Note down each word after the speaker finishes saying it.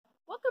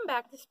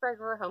back to Sprague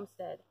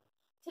Homestead.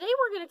 Today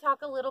we're going to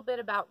talk a little bit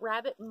about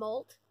rabbit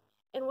molt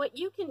and what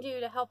you can do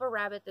to help a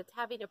rabbit that's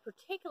having a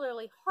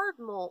particularly hard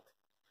molt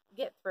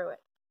get through it.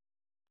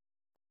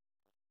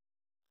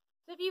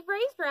 So if you've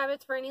raised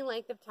rabbits for any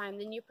length of time,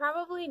 then you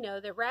probably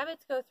know that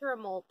rabbits go through a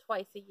molt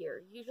twice a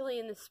year, usually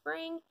in the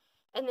spring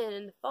and then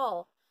in the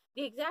fall.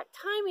 The exact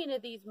timing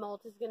of these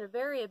molts is going to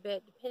vary a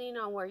bit depending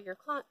on where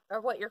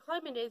what your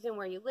climate is and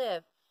where you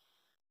live.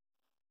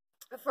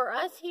 For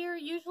us here,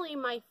 usually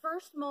my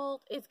first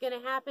molt is going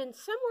to happen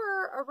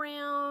somewhere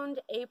around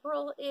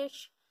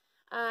April-ish.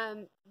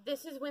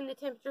 This is when the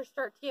temperatures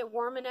start to get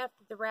warm enough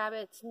that the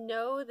rabbits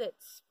know that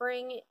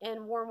spring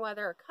and warm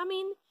weather are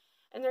coming,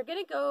 and they're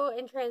going to go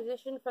and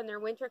transition from their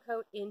winter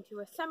coat into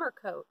a summer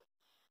coat.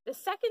 The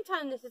second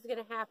time this is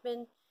going to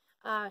happen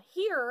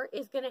here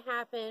is going to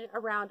happen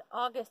around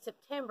August,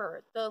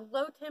 September. The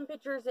low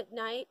temperatures at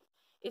night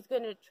is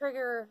going to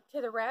trigger to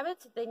the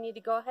rabbits that they need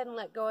to go ahead and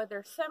let go of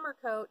their summer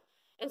coat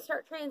and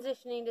start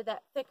transitioning to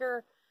that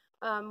thicker,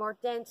 more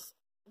dense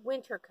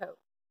winter coat.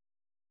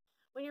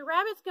 When your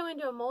rabbits go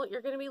into a molt,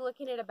 you're going to be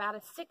looking at about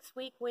a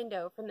 6-week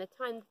window from the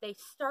time that they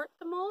start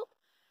the molt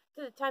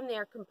to the time they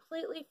are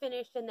completely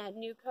finished and that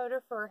new coat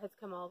of fur has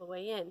come all the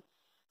way in.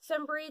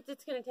 Some breeds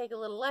it's going to take a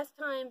little less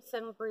time,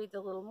 some breeds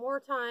a little more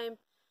time,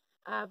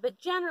 but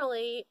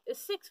generally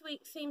 6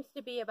 weeks seems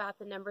to be about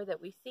the number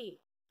that we see.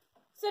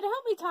 So to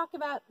help me talk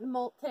about the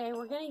molt today,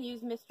 we're going to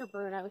use Mr.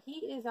 Bruno.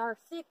 He is our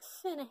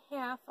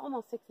 6.5,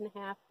 almost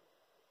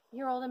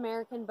 6.5-year-old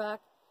American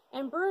buck.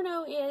 And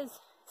Bruno is,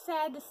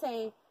 sad to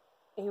say,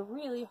 a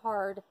really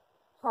hard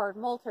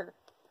molter.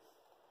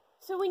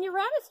 So when your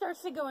rabbit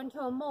starts to go into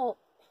a molt,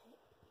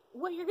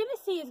 what you're going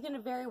to see is going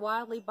to vary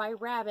wildly by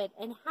rabbit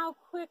and how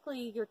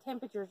quickly your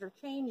temperatures are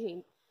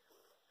changing.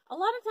 A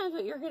lot of times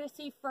what you're going to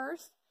see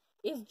first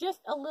is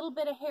just a little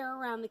bit of hair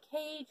around the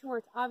cage where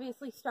it's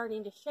obviously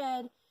starting to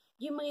shed.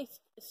 You may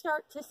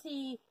start to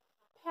see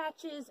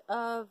patches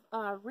of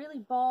really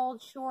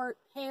bald, short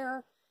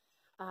hair.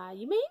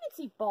 You may even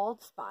see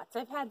bald spots.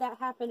 I've had that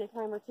happen a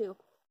time or two.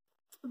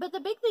 But the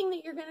big thing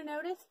that you're going to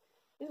notice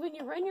is when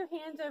you run your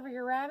hands over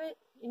your rabbit,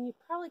 and you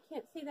probably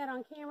can't see that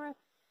on camera,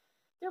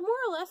 they're more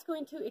or less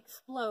going to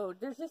explode.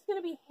 There's just going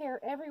to be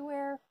hair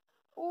everywhere,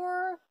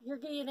 or you're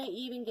going to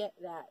even get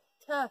that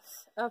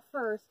tufts of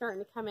fur starting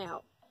to come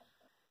out.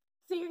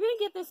 So you're going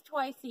to get this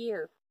twice a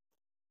year.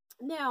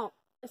 Now,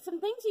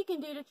 some things you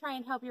can do to try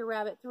and help your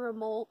rabbit through a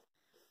molt,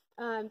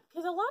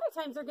 because a lot of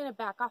times they're going to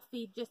back off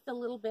feed just a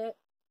little bit.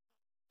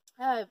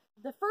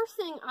 The first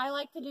thing I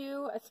like to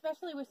do,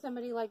 especially with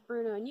somebody like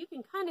Bruno, and you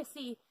can kind of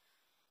see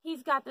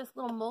he's got this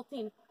little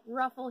molting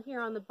ruffle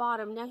here on the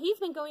bottom. Now he's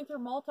been going through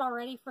molt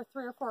already for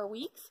 3 or 4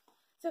 weeks,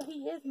 so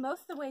he is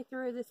most of the way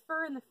through. This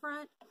fur in the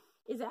front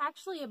is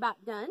actually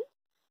about done.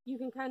 You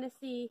can kind of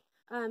see.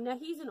 Now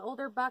he's an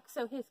older buck,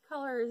 so his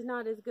color is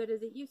not as good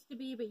as it used to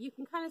be, but you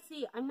can kind of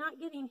see I'm not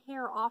getting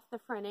hair off the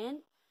front end,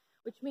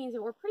 which means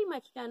that we're pretty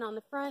much done on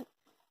the front.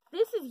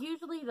 This is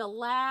usually the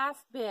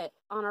last bit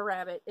on a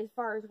rabbit as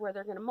far as where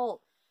they're going to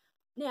molt.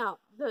 Now,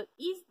 the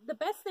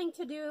best thing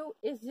to do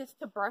is just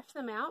to brush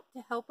them out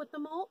to help with the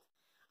molt.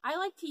 I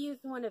like to use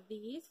one of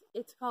these.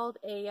 It's called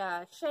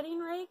a shedding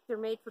rake. They're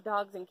made for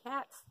dogs and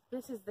cats.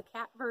 This is the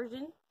cat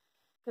version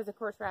because, of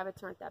course,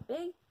 rabbits aren't that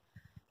big.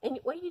 And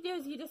what you do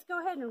is you just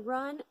go ahead and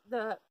run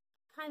the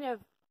kind of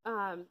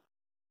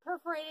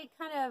perforated,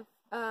 kind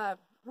of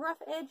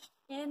rough-edged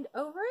end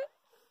over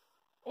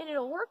it, and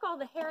it'll work all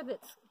the hair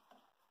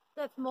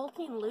that's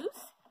molting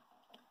loose.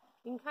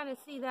 You can kind of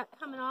see that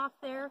coming off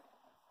there.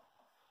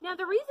 Now,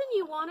 the reason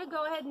you want to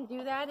go ahead and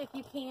do that, if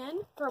you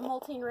can, for a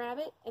molting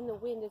rabbit, and the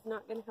wind is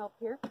not going to help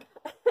here,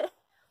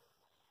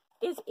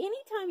 is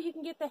anytime you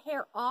can get the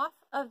hair off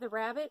of the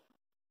rabbit,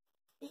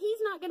 he's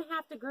not going to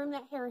have to groom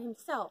that hair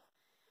himself.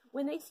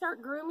 When they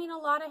start grooming a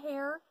lot of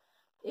hair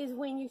is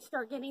when you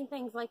start getting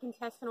things like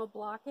intestinal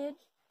blockage,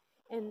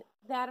 and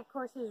that, of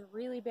course, is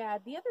really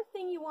bad. The other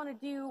thing you want to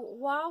do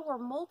while we're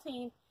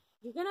molting,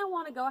 you're going to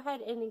want to go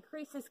ahead and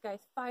increase this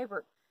guy's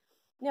fiber.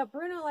 Now,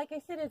 Bruno, like I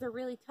said, is a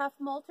really tough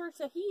molter,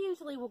 so he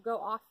usually will go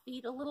off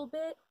feed a little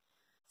bit.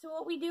 So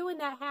what we do when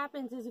that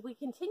happens is we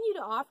continue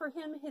to offer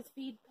him his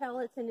feed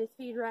pellets and his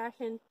feed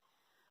ration,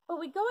 but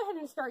we go ahead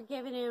and start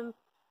giving him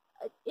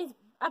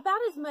about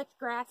as much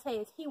grass hay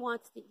as he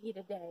wants to eat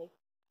a day.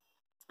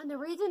 And the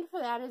reason for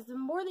that is the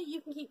more that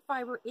you can keep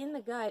fiber in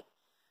the gut,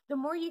 the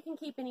more you can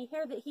keep any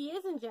hair that he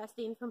is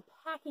ingesting from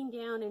packing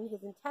down in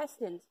his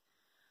intestines.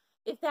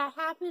 If that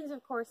happens,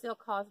 of course, they'll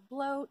cause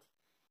bloat,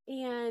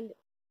 and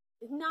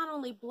not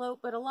only bloat,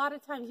 but a lot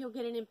of times you'll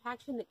get an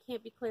impaction that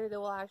can't be cleared that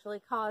will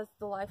actually cause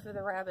the life of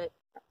the rabbit.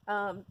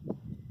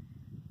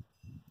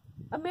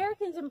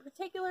 Americans in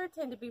particular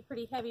tend to be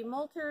pretty heavy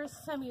molters.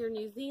 Some of your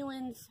New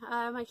Zealands,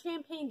 my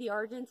Champagne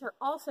d'Argents are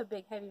also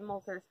big heavy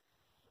molters.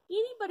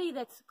 Anybody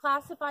that's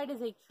classified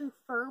as a true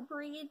fur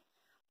breed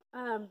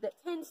that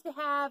tends to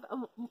have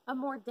a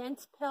more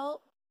dense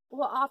pelt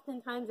will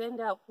oftentimes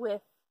end up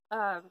with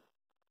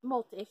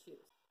molt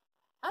issues.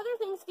 Other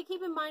things to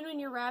keep in mind when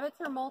your rabbits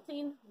are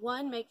molting: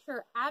 one, make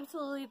sure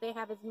absolutely they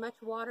have as much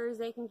water as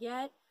they can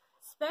get.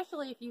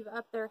 especially if you've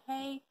upped their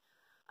hay.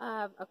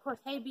 Of course,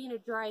 hay being a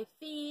dry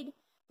feed,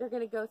 they're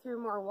going to go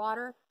through more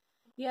water.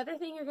 The other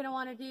thing you're going to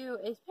want to do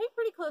is pay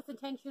pretty close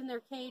attention to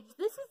their cage.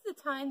 This is the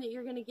time that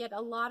you're going to get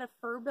a lot of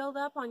fur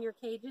buildup on your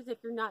cages if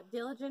you're not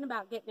diligent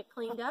about getting it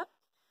cleaned up.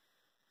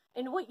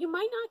 And what you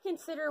might not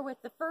consider with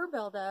the fur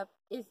buildup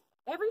is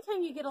every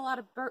time you get a lot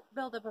of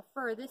buildup of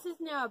fur, this is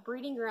now a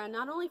breeding ground,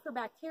 not only for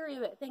bacteria,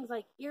 but things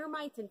like ear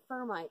mites and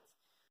fur mites.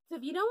 So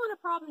if you don't want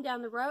a problem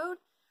down the road,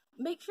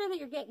 make sure that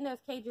you're getting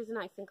those cages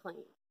nice and clean.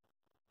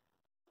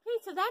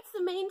 Okay, so that's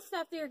the main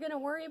stuff that you're going to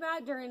worry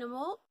about during a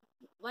molt.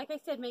 Like I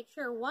said, make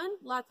sure 1,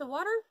 lots of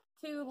water,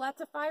 2,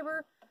 lots of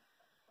fiber,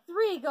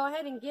 3, go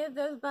ahead and give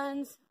those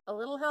buns a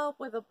little help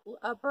with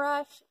a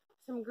brush,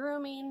 some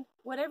grooming,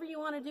 whatever you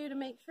want to do to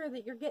make sure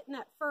that you're getting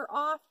that fur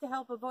off to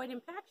help avoid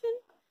impaction.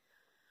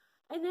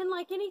 And then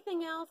like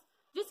anything else,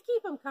 just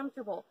keep them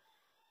comfortable.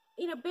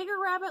 In a bigger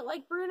rabbit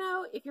like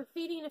Bruno, if you're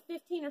feeding a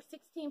 15 or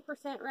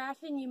 16%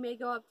 ration, you may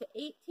go up to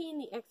 18.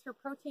 The extra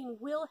protein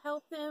will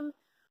help them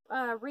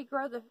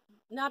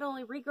not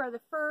only regrow the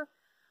fur,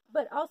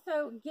 but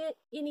also get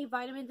any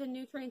vitamins and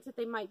nutrients that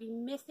they might be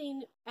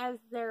missing as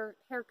their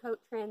hair coat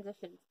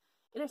transitions.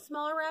 In a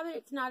smaller rabbit,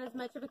 it's not as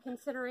much of a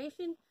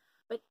consideration,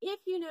 but if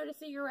you notice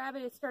that your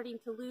rabbit is starting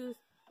to lose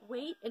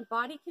weight and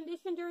body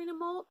condition during a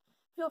molt,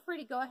 feel free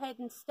to go ahead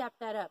and step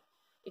that up.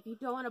 If you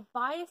don't want to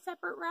buy a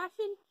separate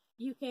ration,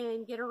 you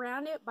can get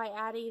around it by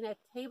adding a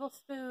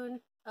tablespoon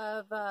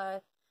of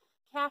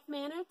calf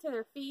manna to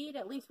their feed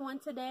at least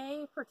once a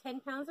day per 10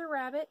 pounds of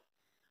rabbit,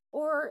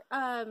 or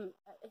a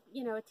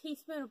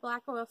teaspoon of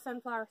black oil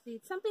sunflower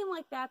seeds, something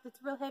like that that's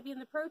real heavy in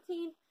the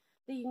protein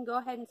that you can go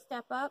ahead and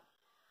step up.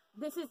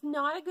 This is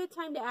not a good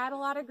time to add a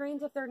lot of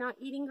greens if they're not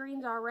eating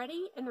greens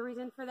already, and the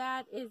reason for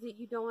that is that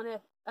you don't want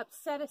to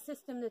upset a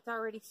system that's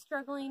already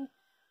struggling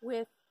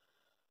with,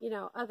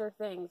 other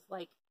things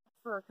like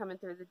fur coming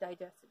through the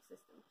digestive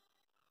system.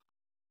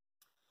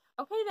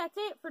 Okay, that's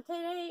it for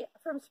today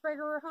from Sprague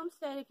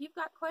Homestead. If you've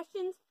got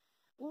questions,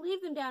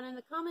 leave them down in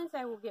the comments.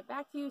 I will get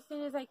back to you as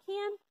soon as I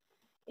can.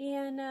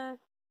 And help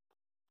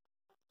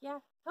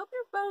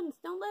your buns.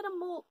 Don't let them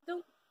molt.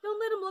 Don't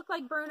let them look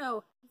like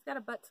Bruno. He's got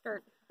a butt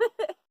skirt.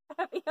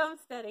 Happy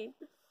homesteading.